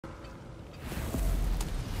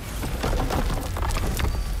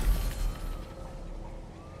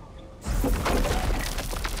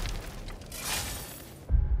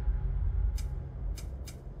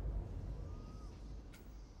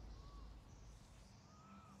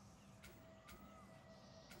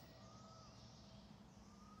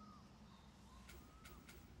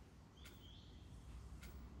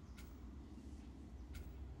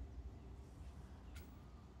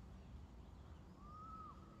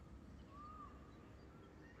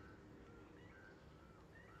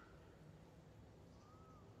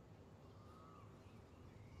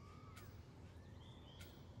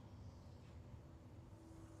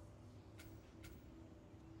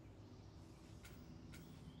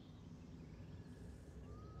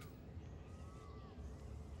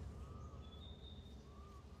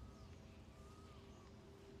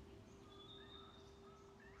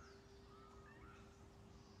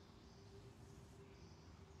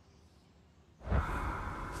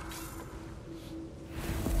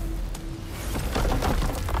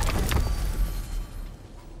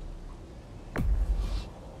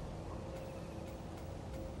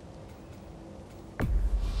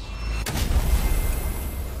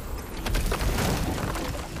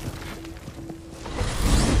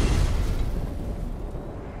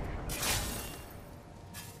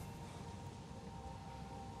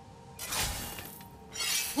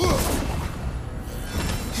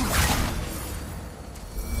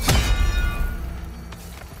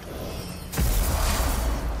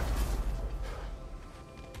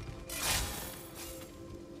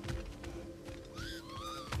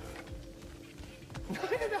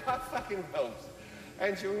realms.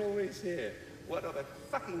 And you're always here. What are the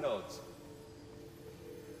fucking odds?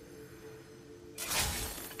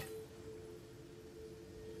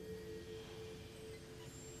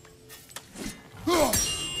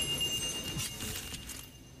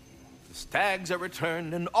 The stags are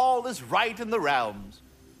returned, and all is right in the realms.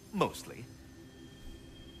 Mostly.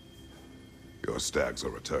 Your stags are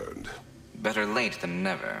returned. Better late than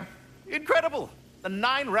never. Incredible! The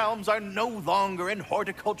 9 realms are no longer in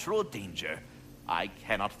horticultural danger. I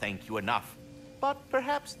cannot thank you enough, but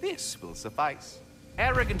perhaps this will suffice.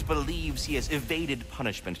 Arrogant believes he has evaded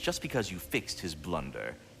punishment just because you fixed his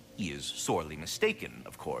blunder. He is sorely mistaken,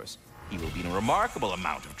 of course. He will be in a remarkable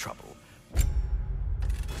amount of trouble.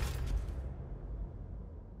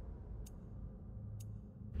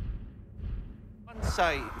 Once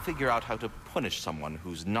I figure out how to punish someone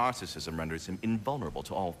whose narcissism renders him invulnerable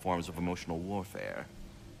to all forms of emotional warfare.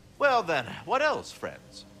 Well then, what else,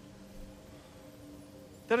 friends?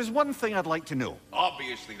 There is one thing I'd like to know.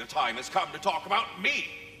 Obviously, the time has come to talk about me.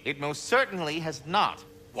 It most certainly has not.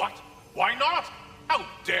 What? Why not? How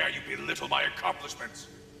dare you belittle my accomplishments?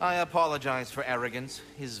 I apologize for arrogance.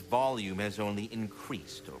 His volume has only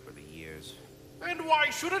increased over the years. And why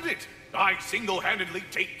shouldn't it? I single-handedly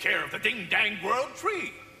take care of the ding-dang world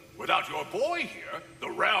tree. Without your boy here, the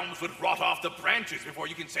realms would rot off the branches before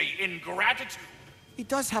you can say ingratitude. He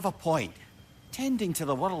does have a point. Tending to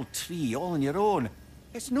the world tree all on your own,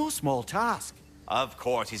 it's no small task. Of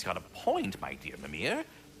course he's got a point, my dear Mimir.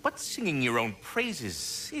 But singing your own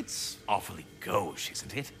praises, it's awfully gauche,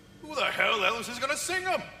 isn't it? Who the hell else is gonna sing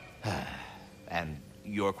them? And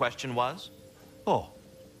your question was? Oh,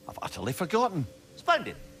 I've utterly forgotten.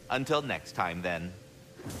 Splendid. Until next time, then.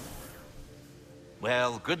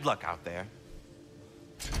 Well, good luck out there.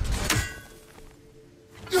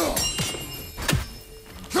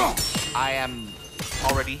 I am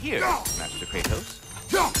already here, Master Kratos.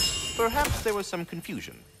 Perhaps there was some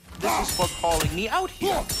confusion. This is for calling me out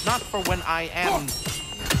here, not for when I am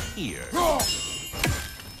here.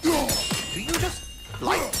 Do you just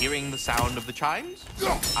like hearing the sound of the chimes?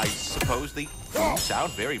 I suppose they do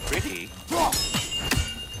sound very pretty.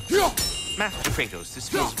 Master Kratos, this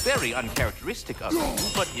feels very uncharacteristic of you,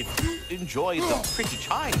 but if you enjoy the pretty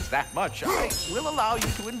chimes that much, I will allow you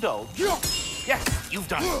to indulge. Yes, you've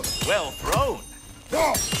done it. Well thrown.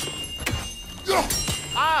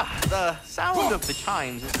 Ah, the sound of the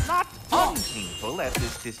chimes is not unpainful at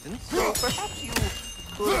this distance, so perhaps you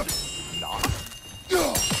could not.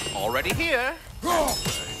 Already here.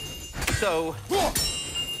 So,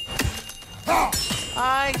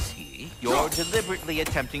 I see. You're deliberately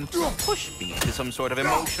attempting to push me into some sort of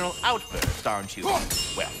emotional outburst, aren't you?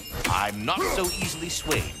 Well, I'm not so easily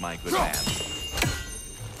swayed, my good man.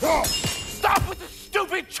 Stop with the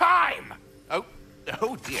stupid chime!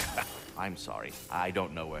 Oh dear. I'm sorry. I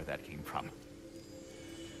don't know where that came from.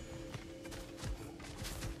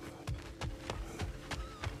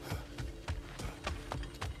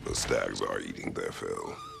 The stags are eating their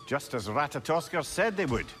fill. Just as Ratatoskr said they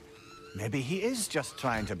would. Maybe he is just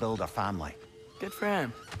trying to build a family. Good for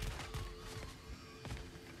him.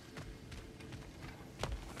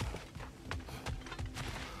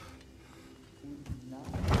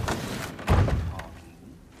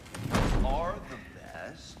 Are the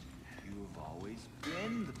best. You've always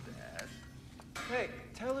been the best. Hey,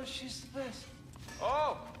 tell her she's the best.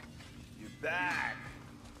 Oh, you're back.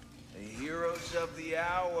 The heroes of the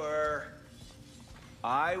hour.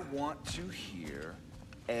 I want to hear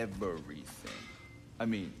everything. I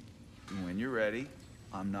mean, when you're ready,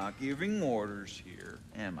 I'm not giving orders here,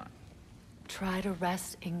 am I? Try to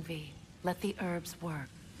rest, Ingvi. Let the herbs work.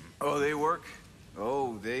 Oh, they work?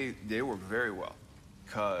 Oh, they work very well.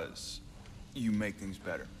 'Cause you make things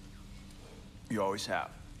better. You always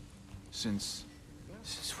have. Since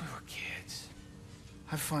we were kids.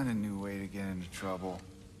 I find a new way to get into trouble.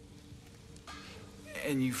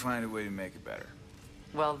 And you find a way to make it better.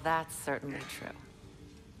 Well, that's certainly true.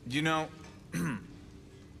 You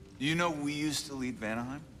know, we used to lead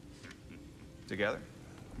Vanaheim together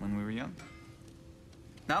when we were young.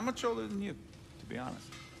 Not much older than you, to be honest.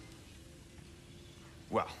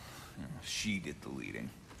 Well, you know, she did the leading.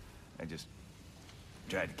 I just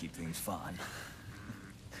tried to keep things fun.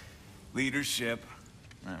 Leadership,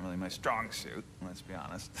 not really my strong suit, let's be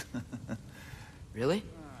honest. Really?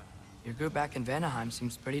 Your group back in Vanaheim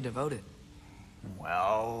seems pretty devoted.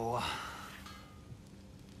 Well,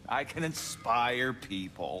 I can inspire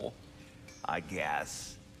people, I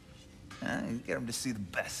guess. Get them to see the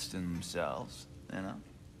best in themselves, you know?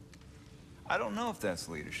 I don't know if that's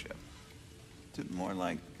leadership. It's more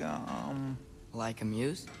like, Like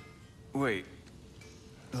amused? Wait,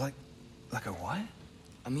 Like a what?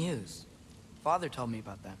 A muse. Father told me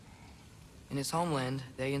about them. In his homeland,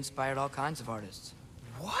 they inspired all kinds of artists.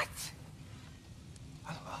 What?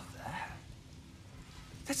 I love that.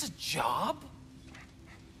 That's a job?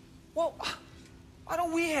 Well, why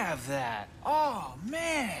don't we have that? Oh,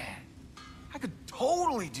 man. I could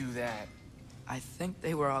totally do that. I think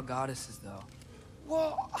they were all goddesses, though.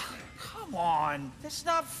 Well, come on. That's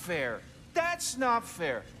not fair. That's not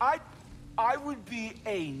fair. I would be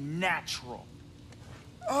a natural.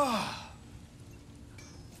 Ugh.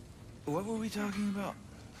 What were we talking about?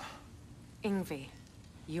 Ingvi,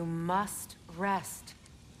 you must rest.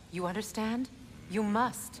 You understand? You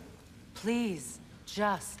must. Please,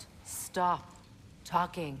 just stop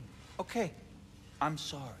talking. Okay, I'm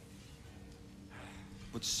sorry.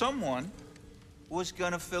 But someone was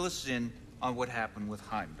gonna fill us in on what happened with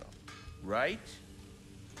Heimdall, right?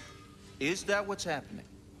 Is that what's happening?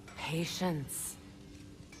 Patience.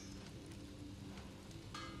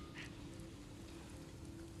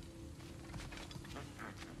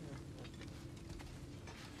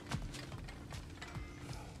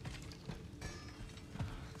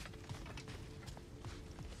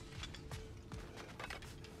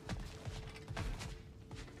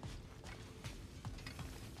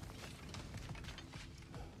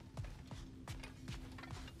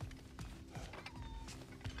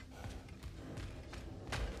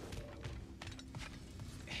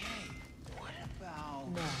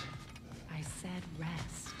 No, I said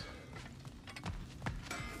rest.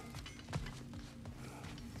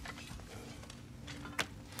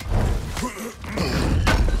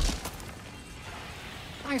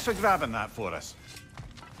 Thanks for grabbing that for us.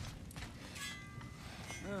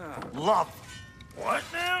 Love. What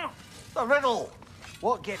now? The riddle.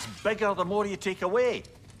 What gets bigger the more you take away?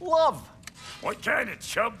 Love. What kind of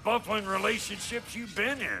chub-buffling relationships you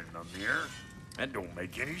been in, Amir? That don't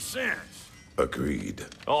make any sense. Agreed.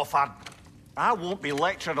 Oh, I won't be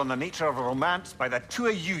lectured on the nature of romance by the two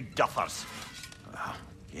of you duffers.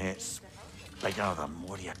 Gets bigger the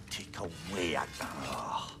more you take away.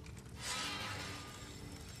 Oh.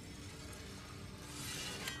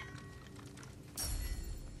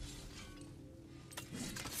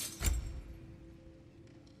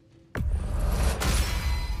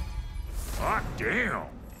 Hot damn!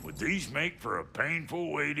 Would these make for a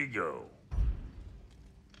painful way to go?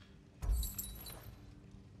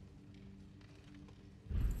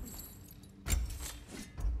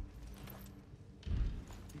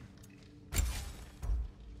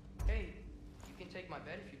 Hey, you can take my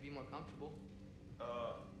bed if you'd be more comfortable.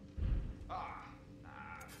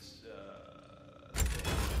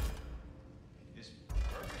 It's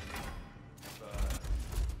perfect. But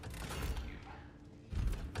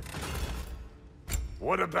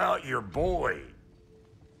What about your boy?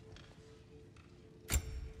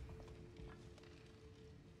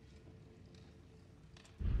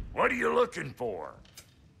 What are you looking for?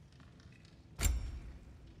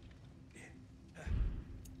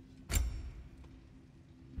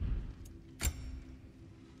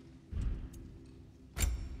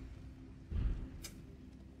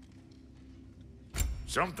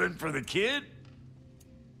 Something for the kid?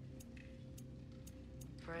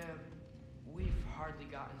 Freya, we've hardly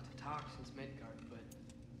gotten to talk since Midgard, but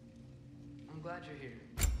I'm glad you're here.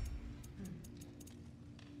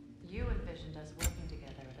 You envisioned us working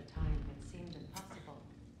together at a time that seemed impossible.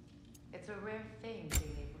 It's a rare thing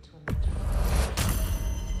being able to imagine.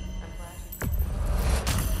 I'm glad you could.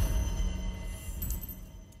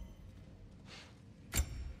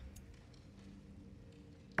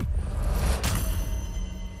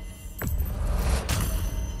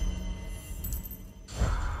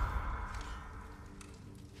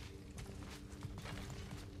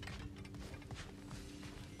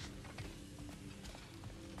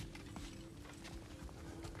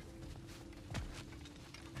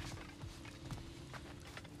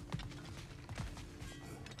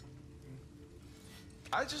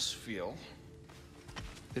 I just feel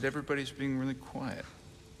that everybody's being really quiet.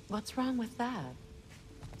 What's wrong with that?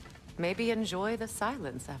 Maybe enjoy the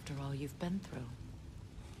silence after all you've been through.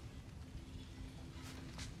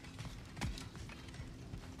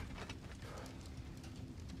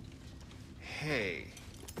 Hey,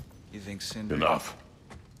 you think Cinder... Enough.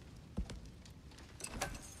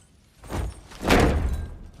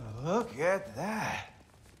 Look at that.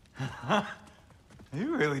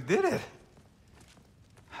 You really did it.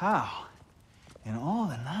 How, in all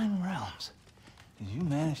the 9 realms, did you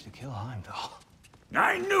manage to kill Heimdall?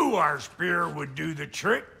 I knew our spear would do the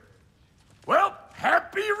trick. Well,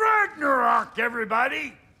 happy Ragnarok,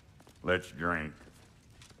 everybody! Let's drink.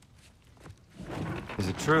 Is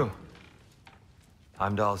it true?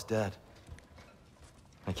 Heimdall's dead.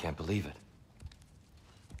 I can't believe it.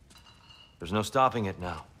 There's no stopping it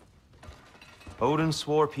now. Odin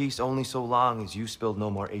swore peace only so long as you spilled no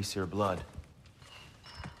more Aesir blood.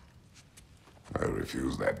 I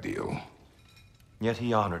refuse that deal. Yet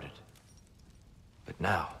he honored it. But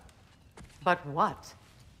now... But what?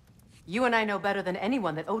 You and I know better than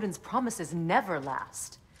anyone that Odin's promises never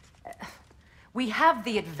last. We have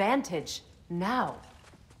the advantage now.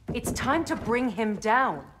 It's time to bring him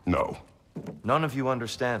down. No. None of you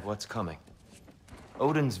understand what's coming.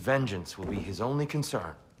 Odin's vengeance will be his only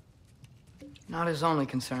concern. Not his only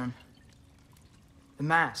concern. The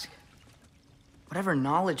mask. Whatever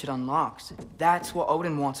knowledge it unlocks, that's what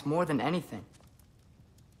Odin wants more than anything.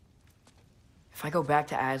 If I go back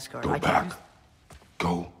to Asgard, Go I back. can use...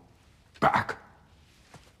 Go back.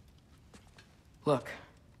 Look.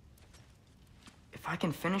 If I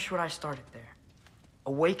can finish what I started there,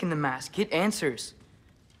 awaken the mask, get answers,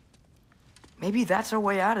 maybe that's our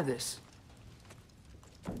way out of this.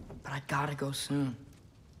 But I gotta go soon.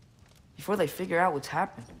 Before they figure out what's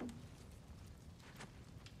happened.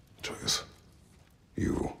 Atreus,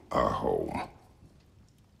 you are home.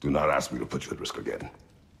 Do not ask me to put you at risk again.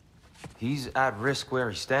 He's at risk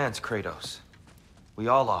where he stands, Kratos. We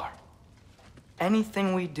all are.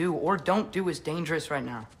 Anything we do or don't do is dangerous right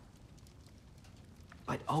now.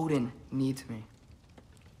 But Odin needs me.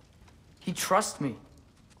 He trusts me.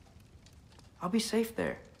 I'll be safe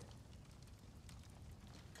there.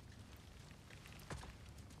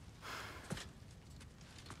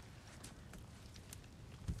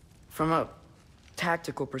 From a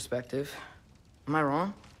tactical perspective, am I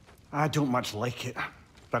wrong? I don't much like it,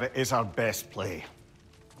 but it is our best play.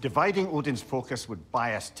 Dividing Odin's focus would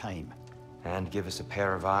buy us time. And give us a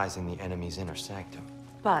pair of eyes in the enemy's inner sanctum.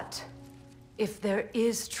 But if there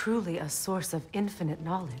is truly a source of infinite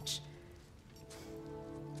knowledge,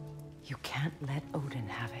 you can't let Odin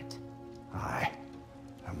have it. Aye.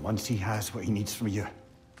 And once he has what he needs from you...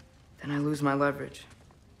 Then I lose my leverage.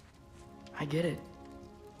 I get it.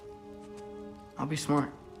 I'll be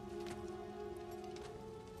smart.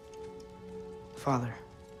 Father,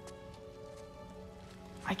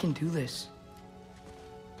 I can do this.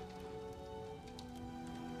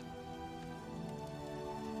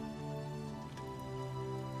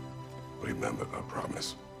 Remember that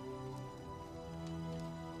promise.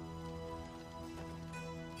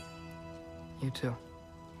 You too.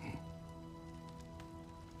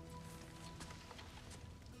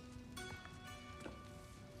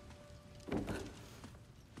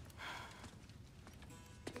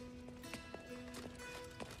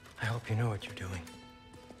 I hope you know what you're doing.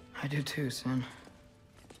 I do too, Sin.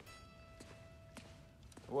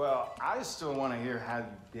 Well, I still want to hear how you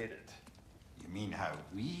did it. You mean how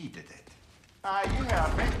we did it? Ah, you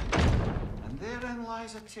have me. And therein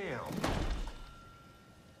lies a tale.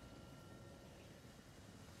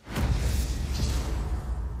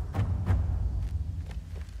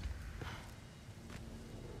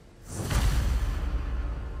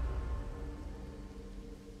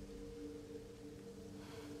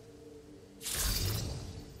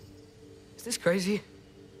 Is this crazy?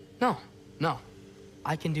 No, no.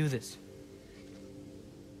 I can do this.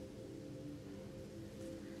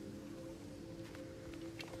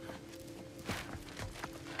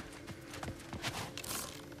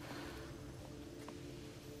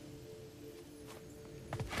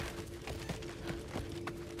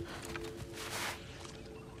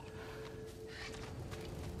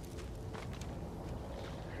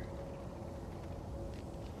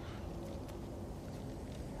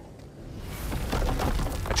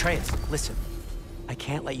 Atreus, listen. I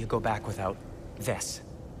can't let you go back without this.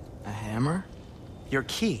 A hammer? Your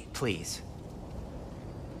key, please.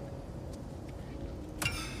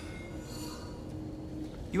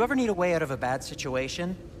 You ever need a way out of a bad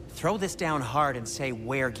situation? Throw this down hard and say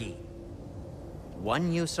Wergi.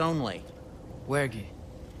 One use only. Wergi.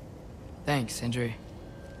 Thanks, Sindri.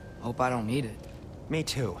 Hope I don't need it. Me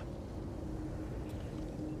too.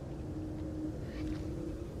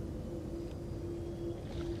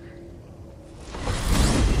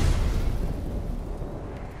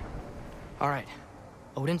 All right.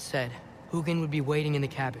 Odin said Hugin would be waiting in the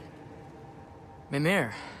cabin.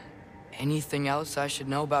 Mimir, anything else I should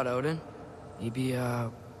know about Odin? Maybe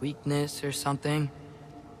a weakness or something?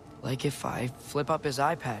 Like if I flip up his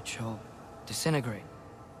eye patch, he'll disintegrate.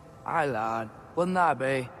 Aye, lad. Wouldn't that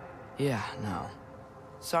be? Yeah, no.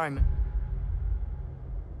 Sorry,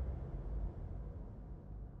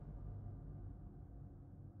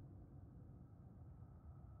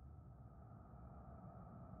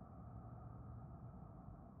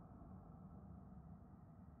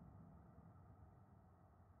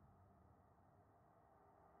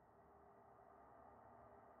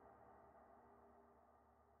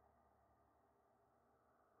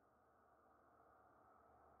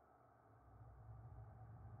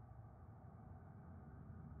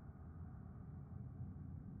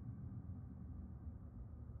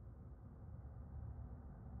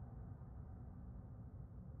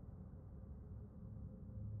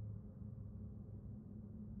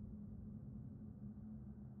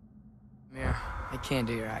 I can't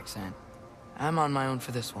do your accent. I'm on my own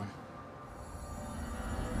for this one.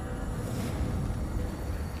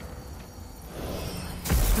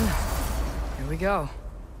 Here we go.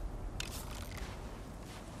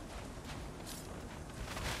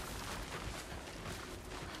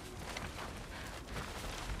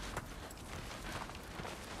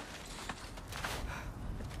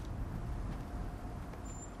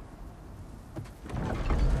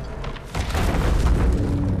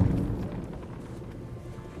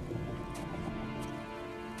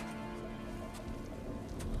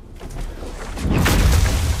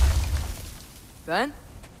 Ben?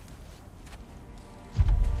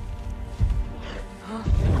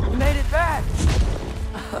 You made it back!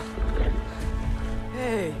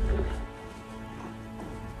 Hey.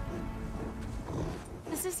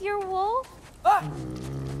 Is this your wolf? Ah!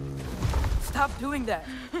 Stop doing that.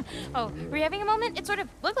 Oh, were you having a moment? It sort of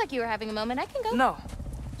looked like you were having a moment. I can go. No.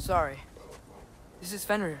 Sorry. This is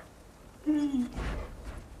Fenrir.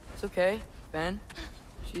 It's okay, Ben.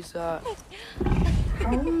 She's, So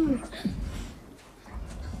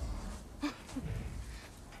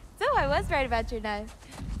I was right about your knife.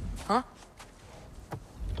 Huh?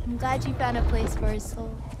 I'm glad you found a place for his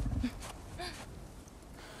soul.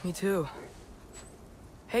 Me too.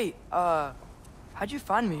 Hey, how'd you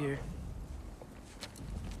find me here?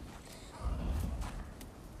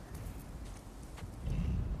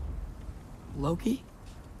 Loki?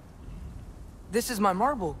 This is my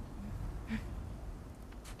marble.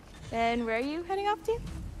 Then where are you heading off to?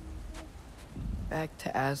 Back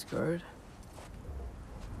to Asgard.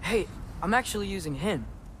 Hey, I'm actually using him.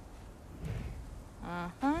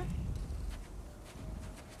 Uh-huh.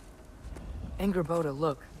 Angrboda,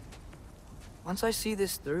 look. Once I see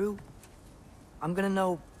this through, I'm gonna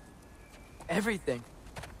know everything.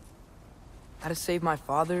 How to save my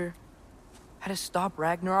father, how to stop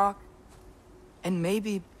Ragnarok, and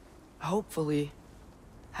maybe, hopefully,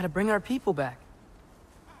 how to bring our people back.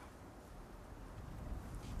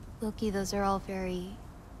 Loki, those are all very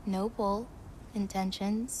noble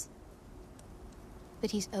intentions.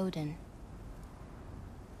 But he's Odin.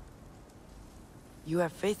 You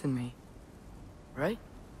have faith in me, right?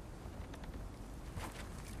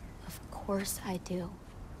 Of course I do.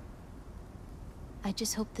 I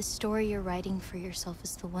just hope the story you're writing for yourself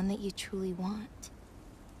is the one that you truly want.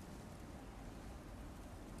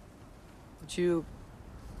 Would you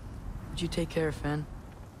take care of Fen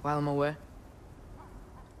while I'm away?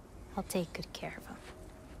 I'll take good care of him.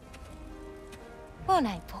 Won't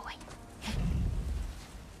I, boy?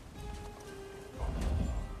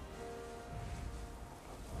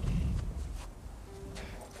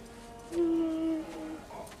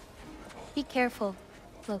 Be careful,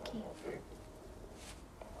 Loki.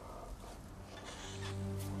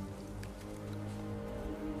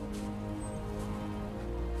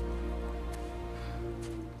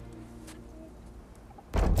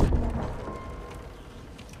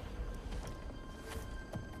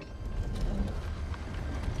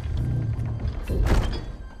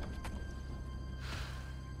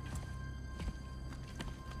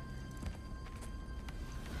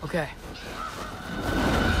 Okay.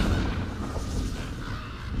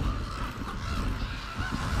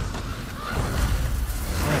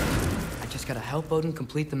 I just gotta help Odin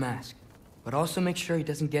complete the mask, but also make sure he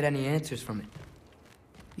doesn't get any answers from it.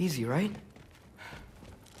 Easy, right?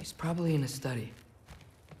 He's probably in a study.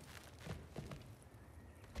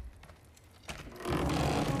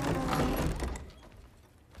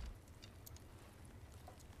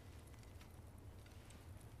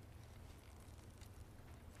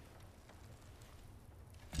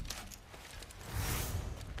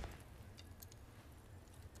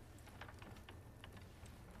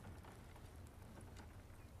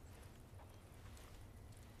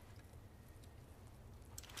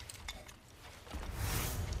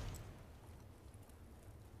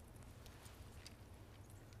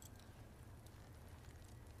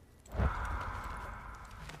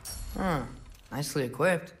 Huh. Nicely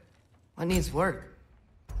equipped. What needs work?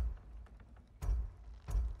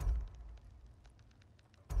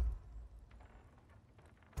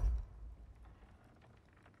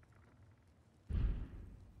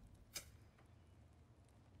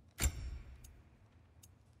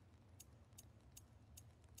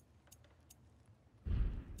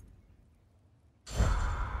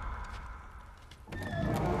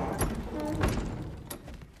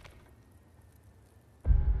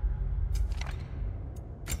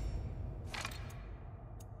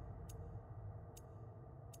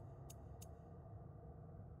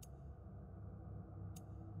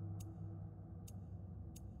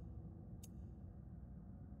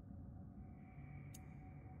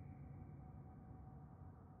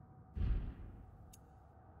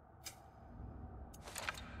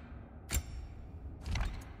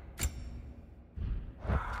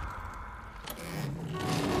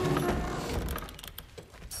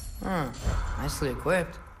 Huh. Nicely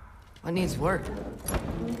equipped. What needs work?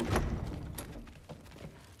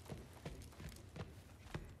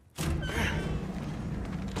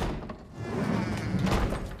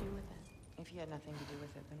 If he had nothing to do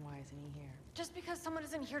with it, then why isn't he here? Just because someone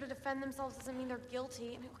isn't here to defend themselves doesn't mean they're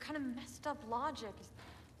guilty. I mean, what kind of messed up logic is...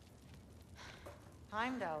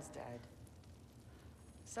 Heimdall's dead.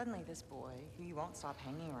 Suddenly this boy, who you won't stop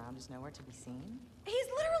hanging around, is nowhere to be seen? He's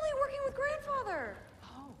literally working with Grandfather!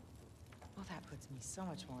 Oh. Well, that puts me so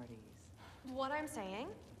much more at ease. What I'm saying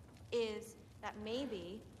is that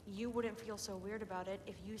maybe you wouldn't feel so weird about it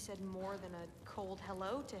if you said more than a cold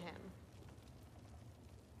hello to him.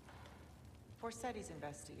 Forseti's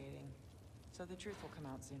investigating, so the truth will come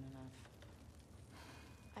out soon enough.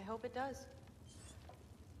 I hope it does.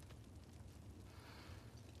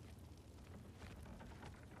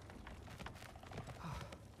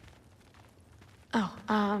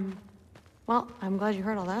 Well, I'm glad you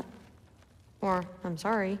heard all that. Or, I'm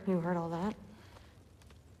sorry you heard all that.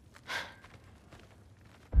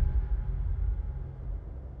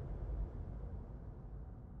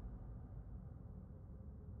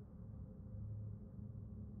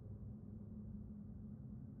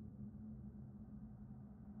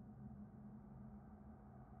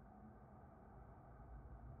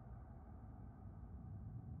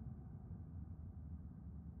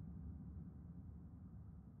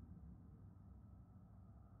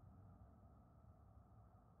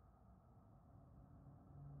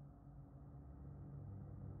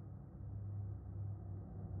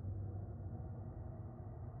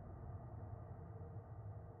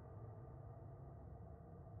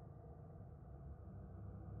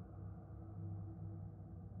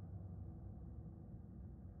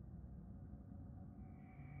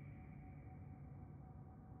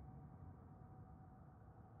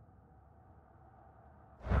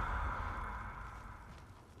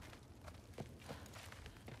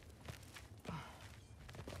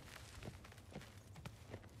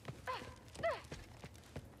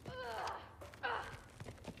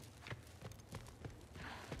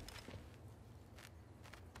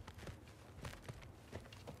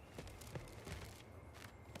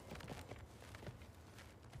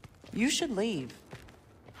 You should leave.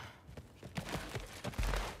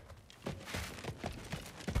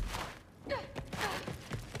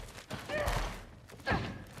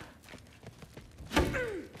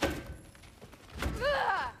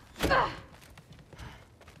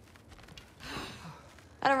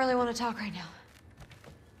 I don't really want to talk right now.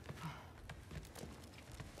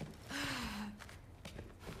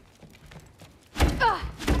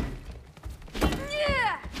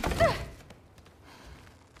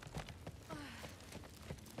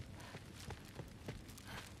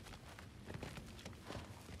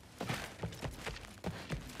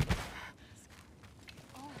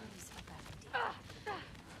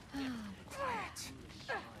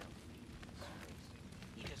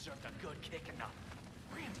 He deserved a good kicking up.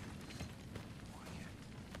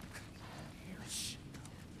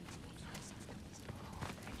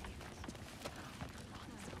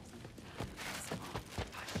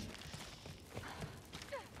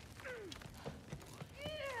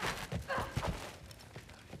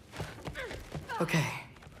 Okay.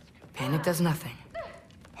 Panic does nothing.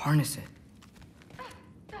 Harness it.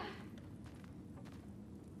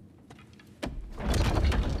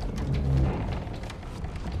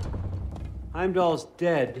 Heimdall's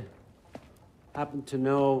dead. Happen to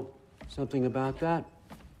know something about that?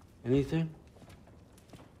 Anything?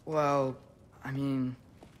 Well, I mean,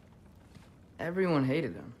 everyone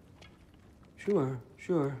hated him. Sure,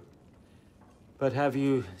 sure. But have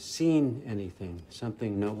you seen anything?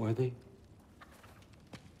 Something noteworthy?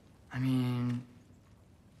 I mean,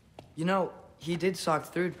 you know, he did sock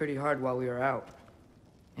through pretty hard while we were out.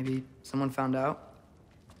 Maybe someone found out?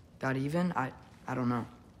 Got even? I don't know.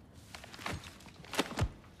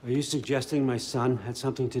 Are you suggesting my son had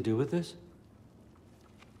something to do with this?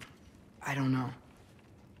 I don't know.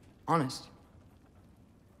 Honest.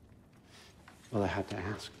 Well, I had to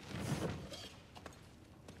ask.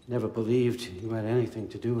 Never believed you had anything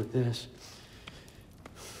to do with this.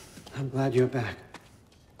 I'm glad you're back.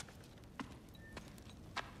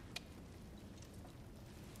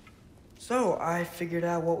 So, I figured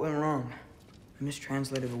out what went wrong. I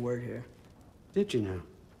mistranslated a word here. Did you now?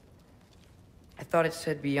 I thought it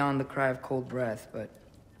said beyond the cry of cold breath, but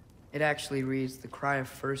it actually reads the cry of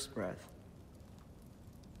first breath.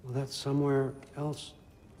 Well, that's somewhere else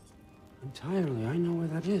entirely. I know where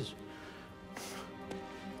that is.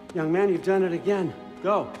 Young man, you've done it again.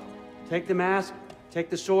 Go. Take the mask, take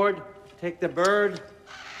the sword, take the bird.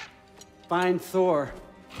 Find Thor.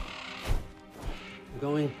 I'm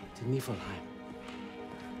going to Niflheim.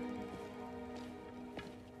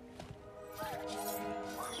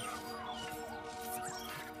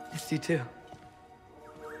 Missed you too.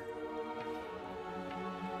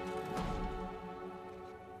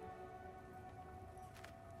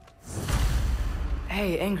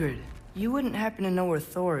 Hey, Ingrid, you wouldn't happen to know where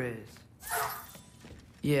Thor is?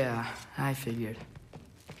 Yeah, I figured.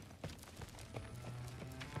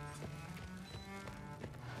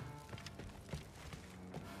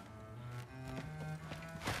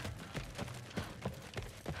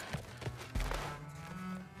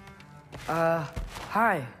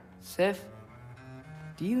 Hi, Sif.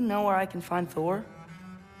 Do you know where I can find Thor?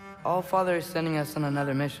 Allfather is sending us on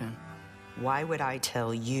another mission. Why would I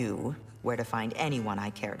tell you where to find anyone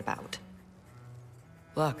I cared about?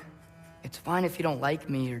 Look, it's fine if you don't like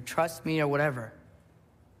me or trust me or whatever.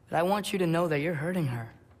 But I want you to know that you're hurting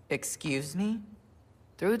her. Excuse me?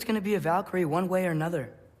 Thrud's gonna be a Valkyrie one way or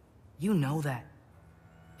another. You know that.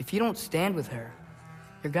 If you don't stand with her,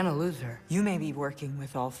 you're gonna lose her. You may be working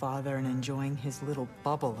with Allfather and enjoying his little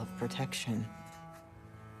bubble of protection.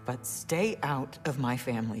 But stay out of my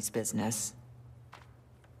family's business.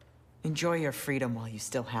 Enjoy your freedom while you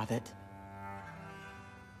still have it.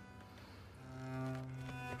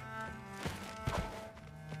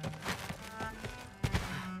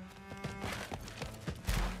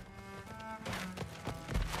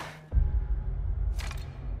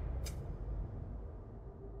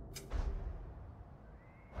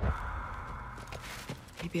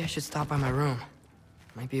 Maybe I should stop by my room.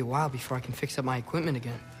 Might be a while before I can fix up my equipment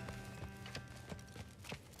again.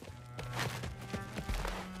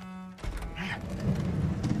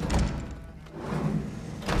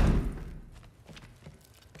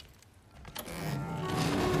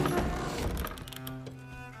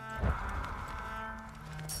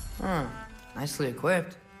 Nicely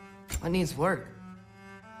equipped. What needs work?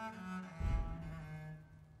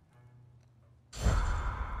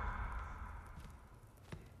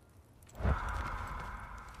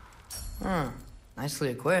 Nicely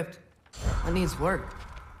equipped. What needs work?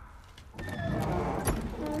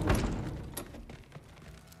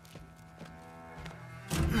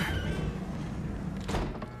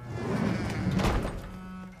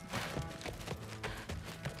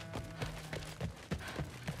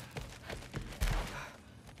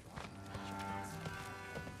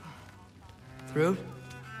 Thrud?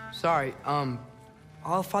 Sorry,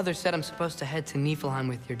 Allfather said I'm supposed to head to Niflheim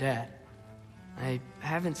with your dad. I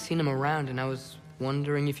haven't seen him around, and I was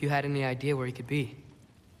wondering if you had any idea where he could be.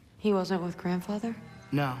 He wasn't with Grandfather?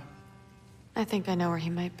 No. I think I know where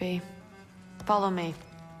he might be. Follow me.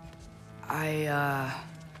 I,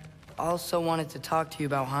 also wanted to talk to you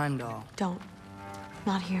about Heimdall. Don't.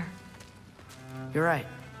 Not here. You're right.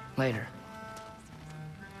 Later.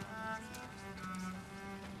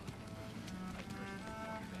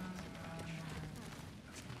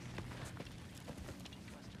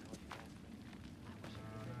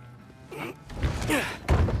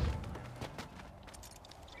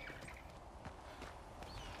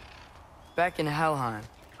 Back in Helheim,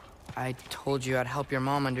 I told you I'd help your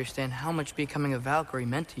mom understand how much becoming a Valkyrie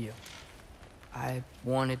meant to you. I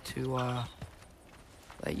wanted to,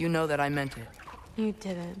 let you know that I meant it. You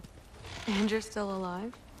didn't. And you're still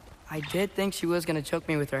alive? I did think she was gonna choke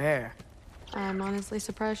me with her hair. I'm honestly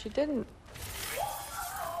surprised she didn't.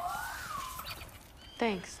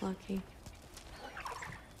 Thanks, Loki.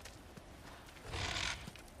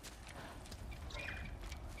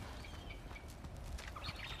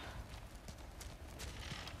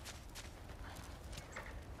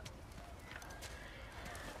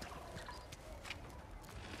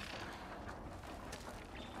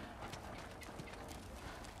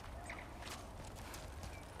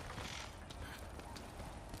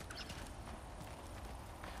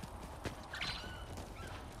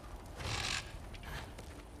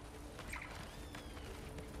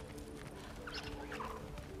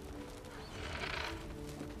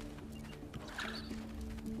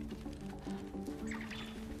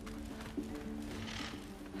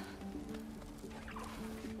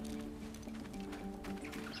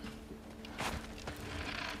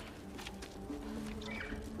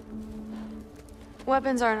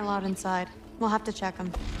 Weapons aren't allowed inside. We'll have to check them.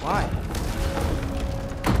 Why?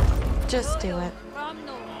 Just do it.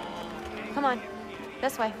 Come on.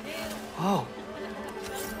 This way. Oh.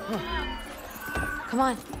 Come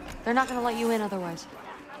on. They're not gonna let you in otherwise.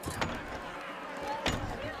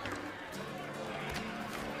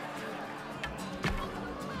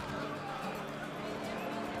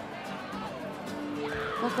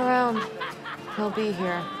 Look around. He'll be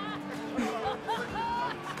here.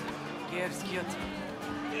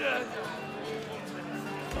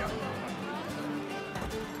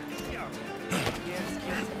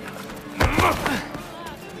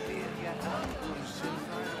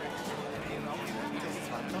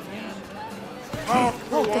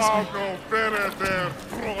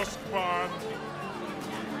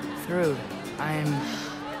 Thrud, I'm...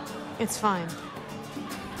 It's fine.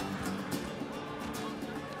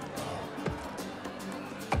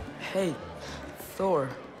 Hey, Thor.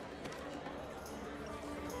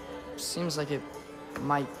 Seems like it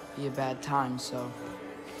might be a bad time, so...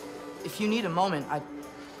 If you need a moment, I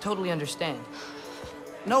totally understand.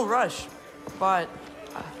 No rush, but...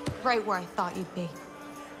 Right where I thought you'd be.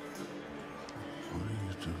 What are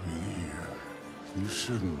you doing here? You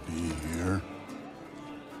shouldn't be here.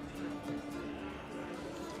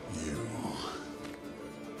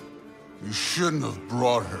 You shouldn't have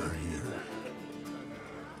brought her here.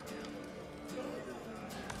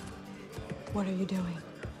 What are you doing?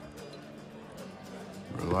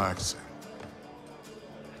 Relaxing.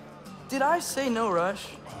 Did I say no rush?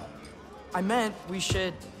 I meant we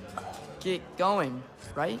should get going,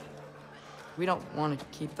 right? We don't want to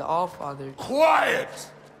keep the Allfather...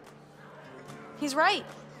 Quiet! He's right.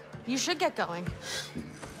 You should get going.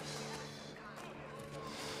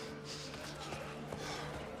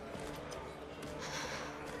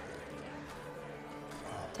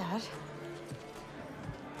 Dad?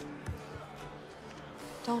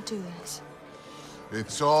 Don't do this.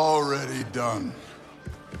 It's already done.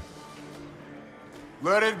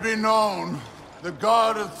 Let it be known, the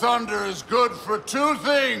God of Thunder is good for two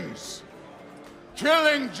things.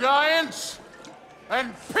 Killing giants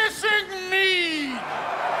and pissing me!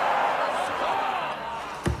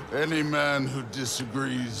 Any man who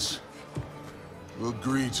disagrees will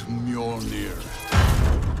greet Mjolnir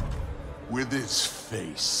with its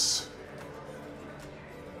face.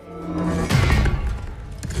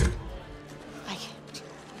 I can't.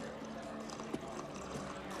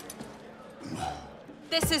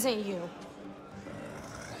 This isn't you.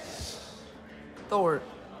 Thor...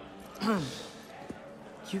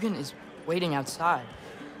 Hugin is waiting outside.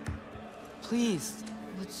 Please,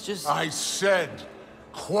 let's just... I said,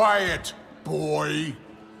 quiet, boy.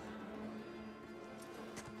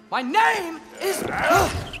 My name is...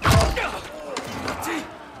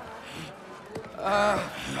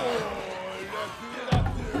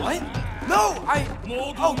 What? No,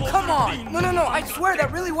 Oh, come on! No, I swear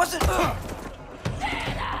that really wasn't...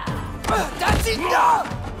 That's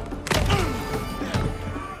enough!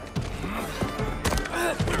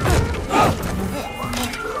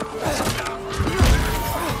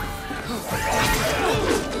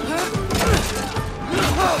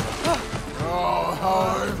 Oh, how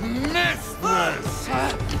I've missed this!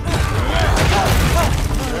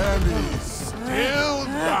 And he's still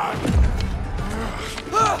got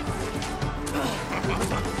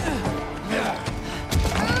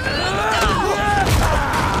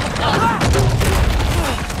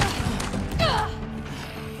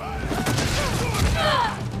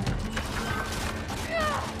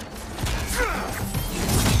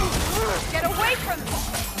Get away from me!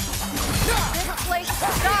 This place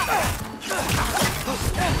stop!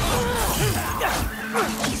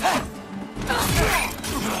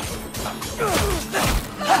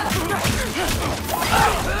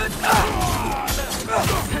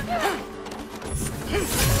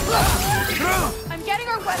 I'm getting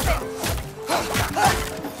our weapons!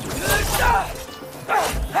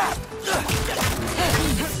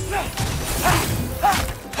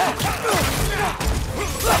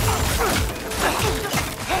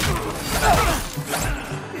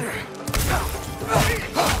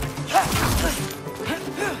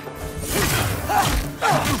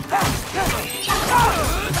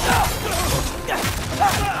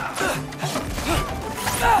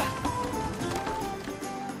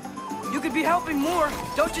 You could be helping more,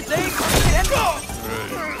 don't you think?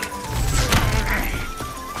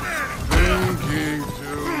 thinking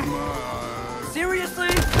too much. Seriously?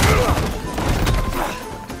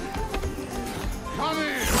 Come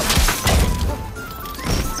here!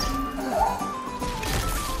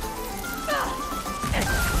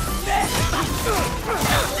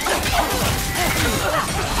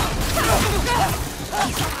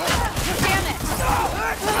 Damn it!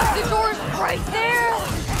 The door's right there!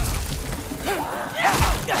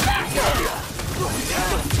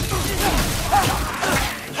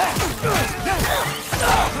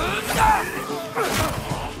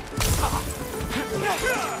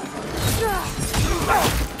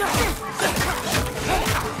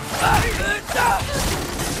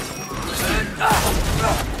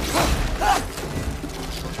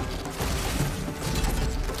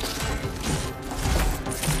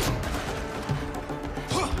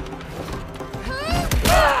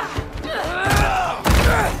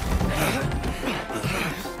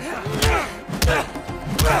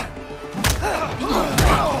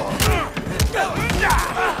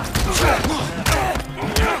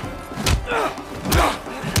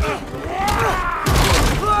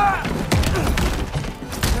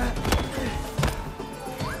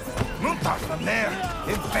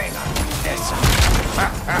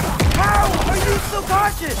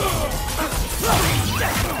 Watch it!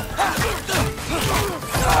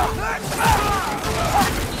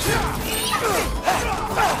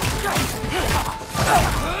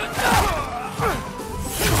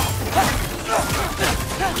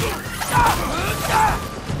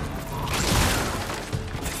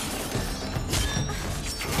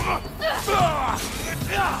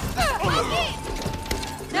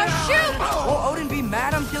 Now shoot! Will Odin be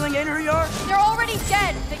mad I'm killing Einherjar? They're already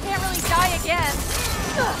dead. They can't really die again.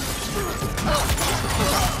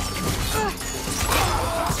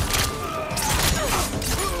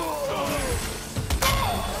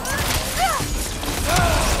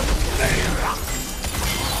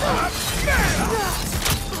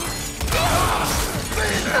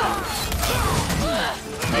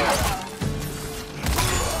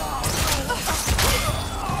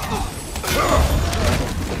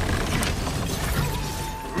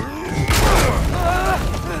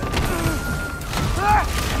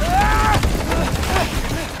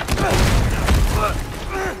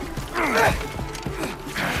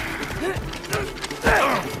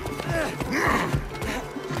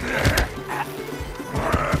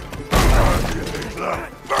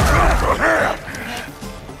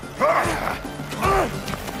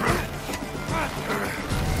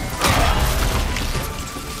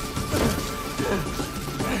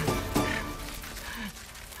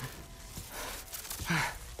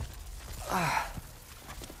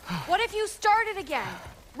 What if you started again?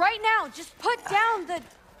 Right now, just put down the...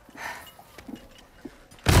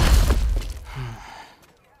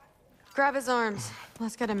 Grab his arms.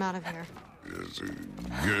 Let's get him out of here. It's a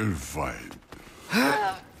good fight.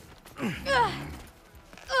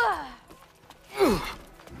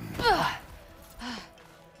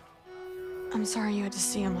 I'm sorry you had to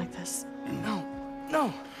see him like this.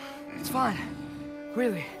 No, it's fine.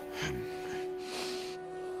 Really.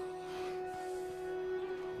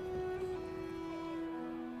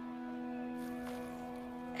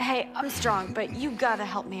 Hey, I'm strong, but you gotta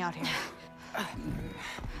help me out here.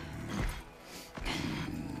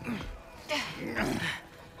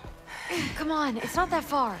 Come on, it's not that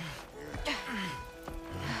far.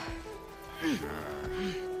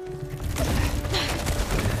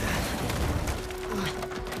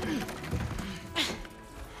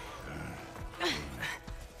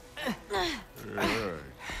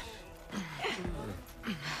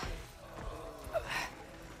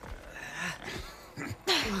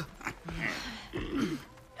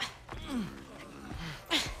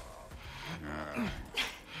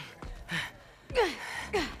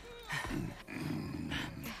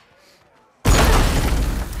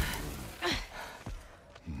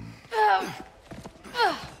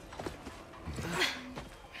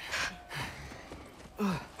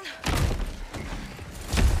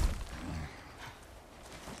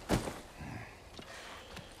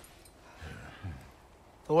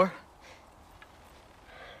 Thor?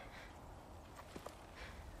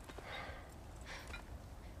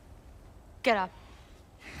 Get up.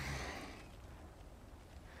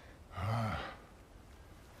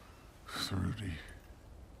 Thrudy.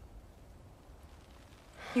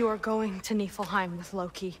 You are going to Niflheim with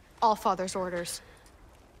Loki. Allfather's orders.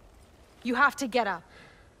 You have to get up.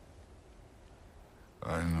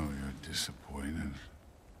 I know you're disappointed.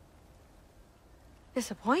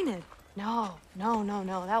 Disappointed? No.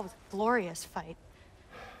 That was a glorious fight.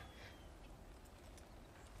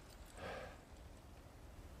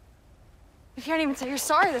 You can't even say you're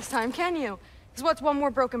sorry this time, can you? Because what's one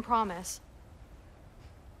more broken promise?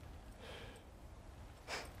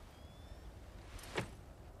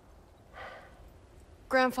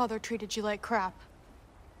 Grandfather treated you like crap.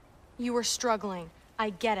 You were struggling. I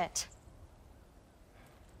get it.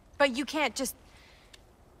 But you can't just...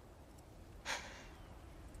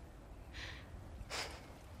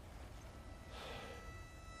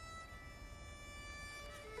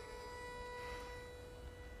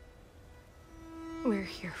 We're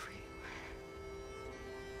here for you.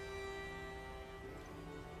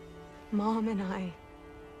 Mom and I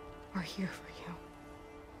are here for you.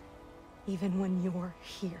 Even when you're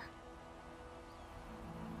here.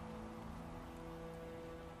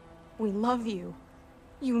 We love you.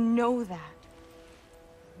 You know that.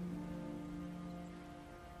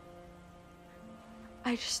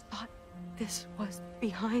 I just thought this was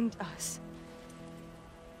behind us.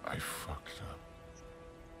 I fucked up.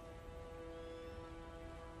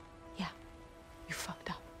 Yeah, you fucked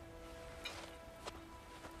up.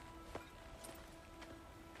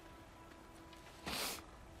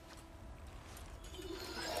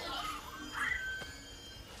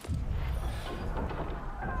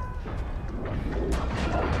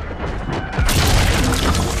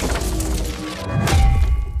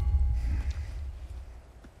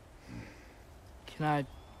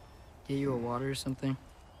 Get you a water or something?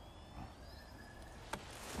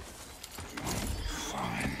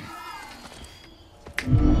 Fine.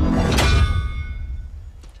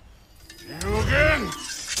 You again?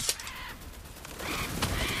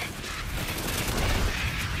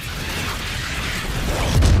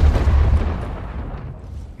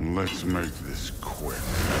 Let's make this quick.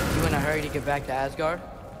 You in a hurry to get back to Asgard?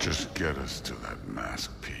 Just get us to that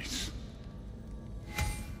mask piece.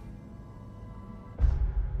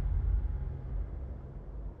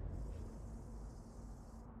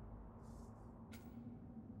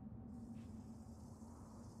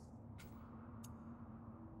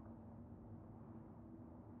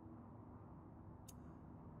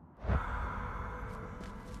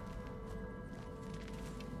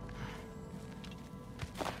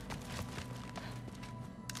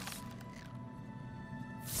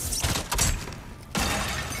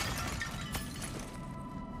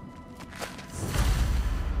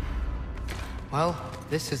 Well,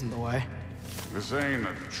 this isn't the way. This ain't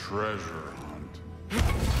a treasure hunt.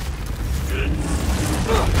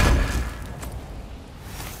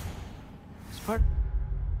 This part...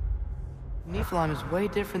 Niflheim is way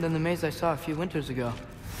different than the maze I saw a few winters ago.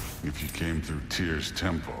 If you came through Tyr's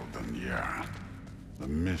temple, then yeah. The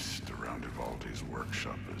mist around Ivaldi's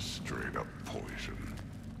workshop is straight up poison.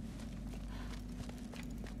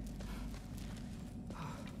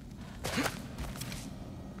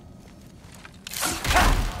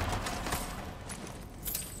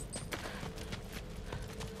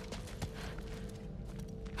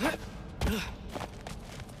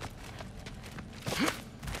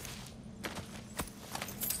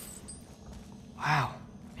 Wow,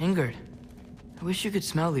 Ingrid. I wish you could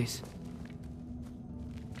smell these.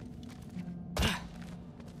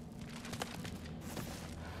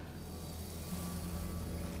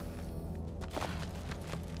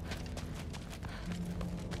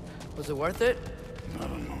 Was it worth it? I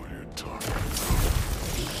don't know what you're talking about.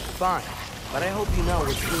 Fine, but I hope you know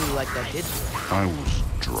what truly like that did to her. I was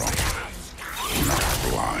drunk, not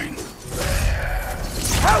blind.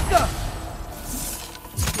 Helga!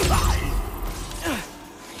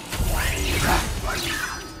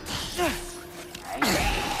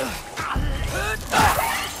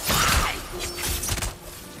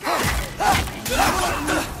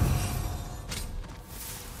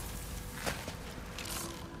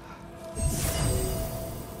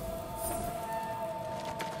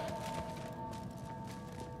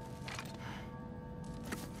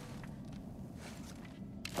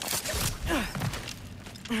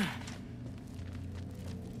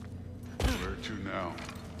 Where to now?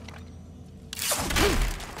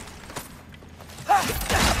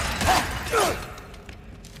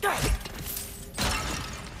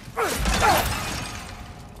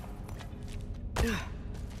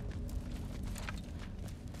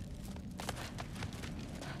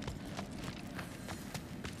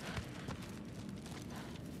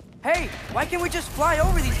 Hey, why can't we just fly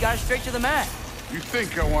over these guys straight to the mat? You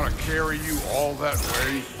think I want to carry you all that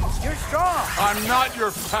way? You're strong. I'm not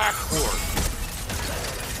your pack horse.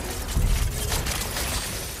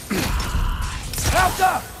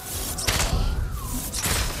 Helga!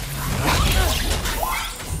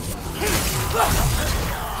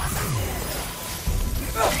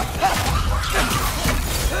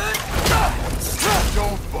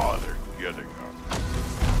 Don't bother getting up.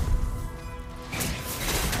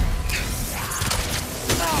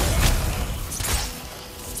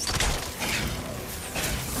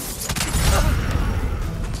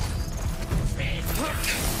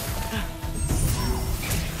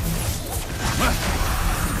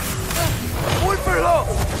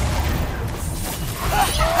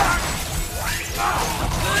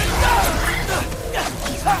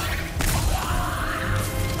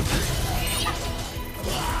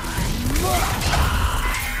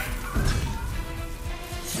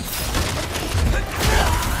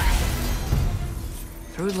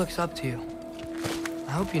 Thrud looks up to you.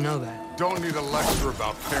 I hope you know that. Don't need a lecture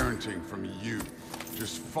about parenting from you.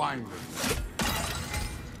 Just find them.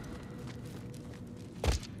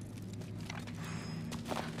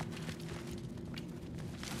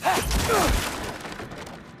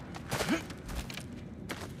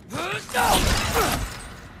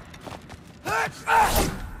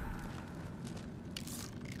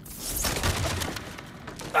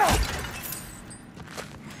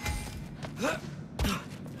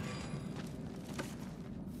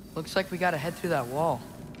 Looks like we gotta head through that wall.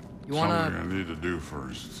 You wanna... Something I need to do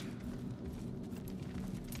first.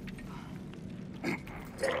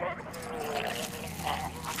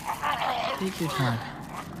 Take your time.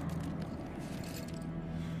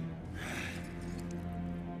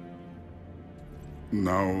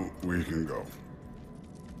 Now we can go.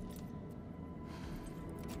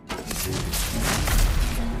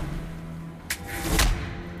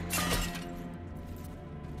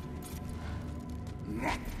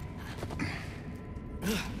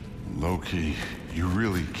 Loki, you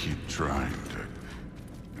really keep trying to...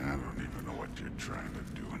 I don't even know what you're trying to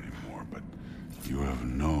do anymore, but you have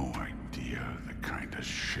no idea the kind of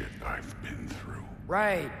shit I've been through.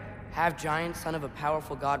 Right. Half giant, son of a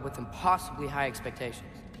powerful god with impossibly high expectations.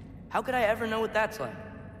 How could I ever know what that's like?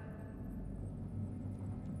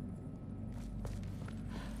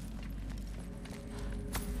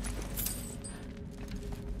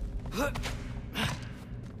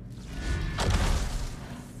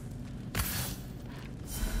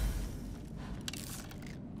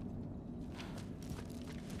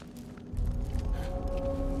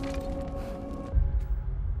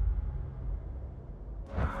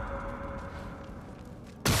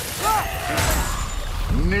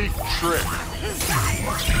 Neat trick.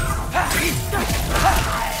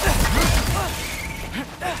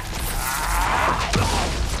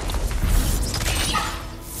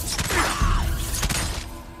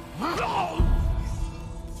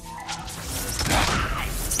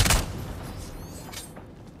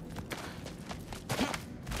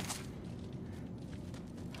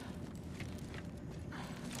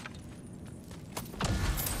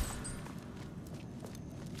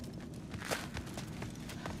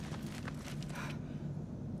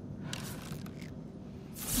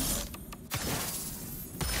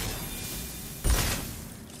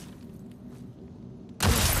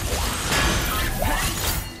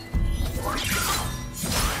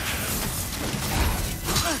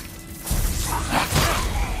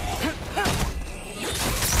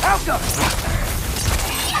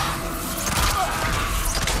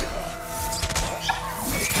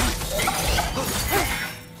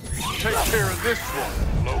 Take care of this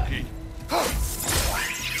one, Loki.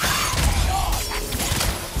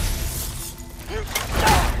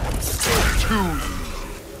 Too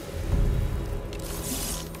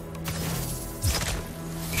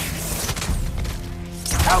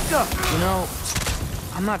You know,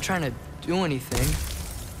 I'm not trying to do anything.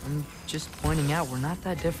 I'm just pointing out we're not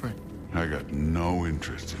that different. I got no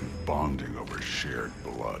interest in bonding over shared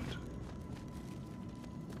blood.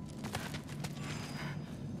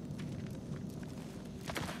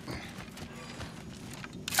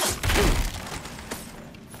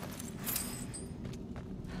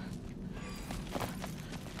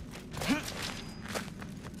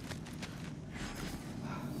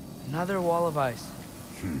 Another wall of ice.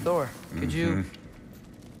 Thor, could you...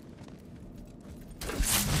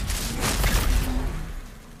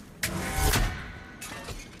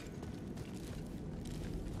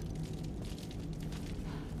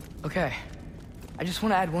 Okay, I just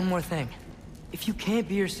want to add one more thing. If you can't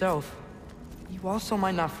be yourself, you also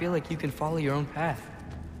might not feel like you can follow your own path.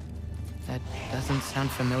 That doesn't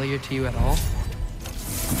sound familiar to you at all?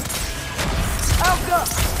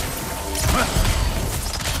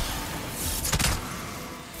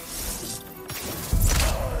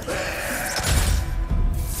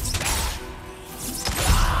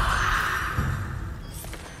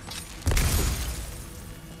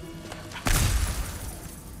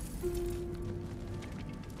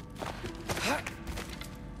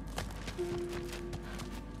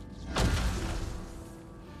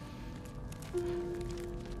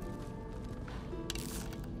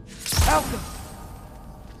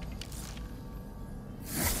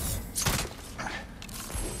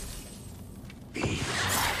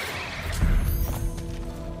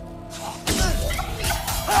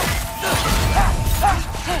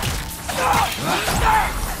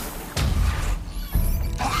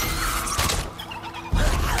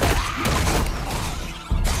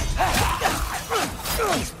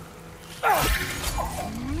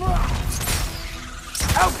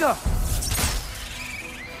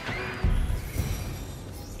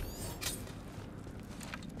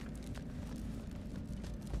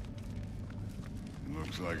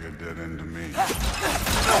 Looks like a dead end to me.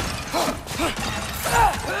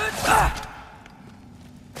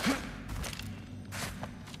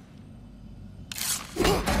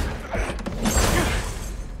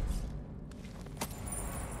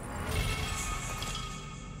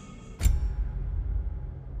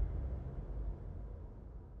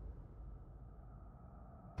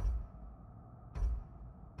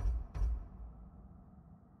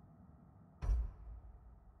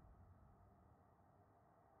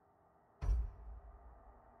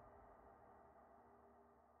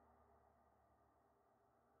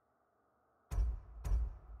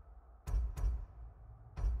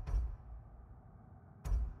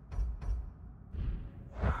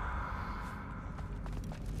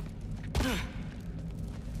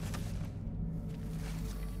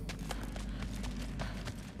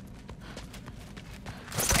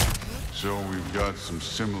 So we've got some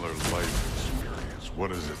similar life experience.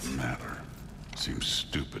 What does it matter? Seems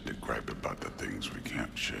stupid to gripe about the things we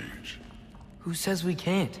can't change. Who says we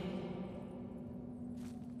can't?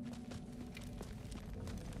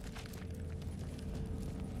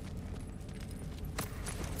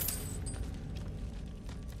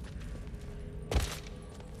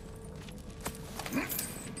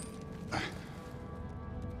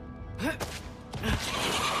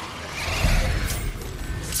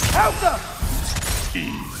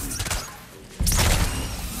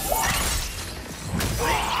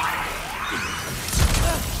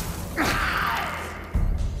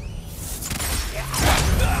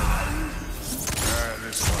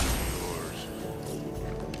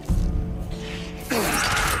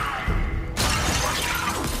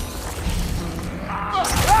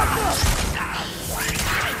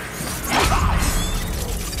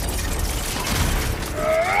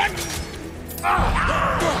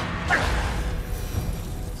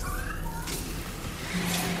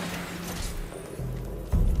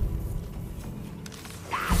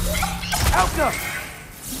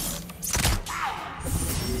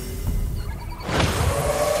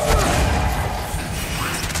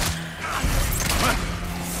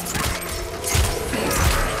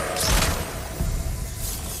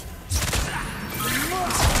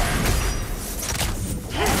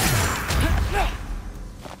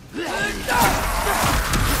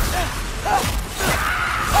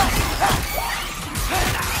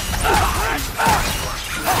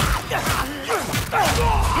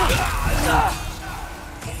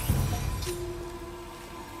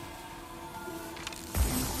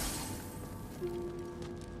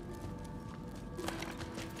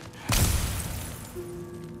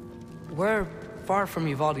 We're far from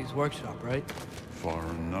Uvalde's workshop, right? Far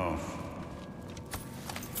enough.